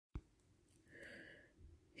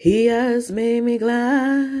He has made me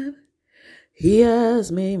glad. He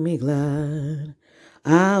has made me glad.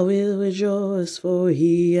 I will rejoice, for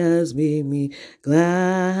he has made me glad.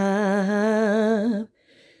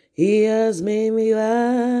 He has made me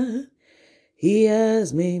glad. He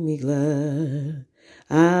has made me glad.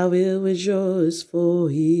 I will rejoice, for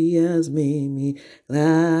he has made me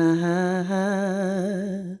glad.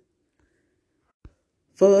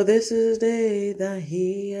 For this is the day that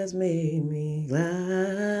he has made me glad.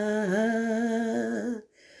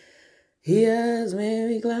 He has made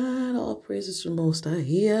me glad. All praises to the Most High.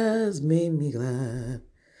 He has made me glad.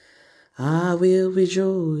 I will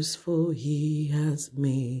rejoice, for he has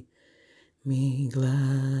made me glad.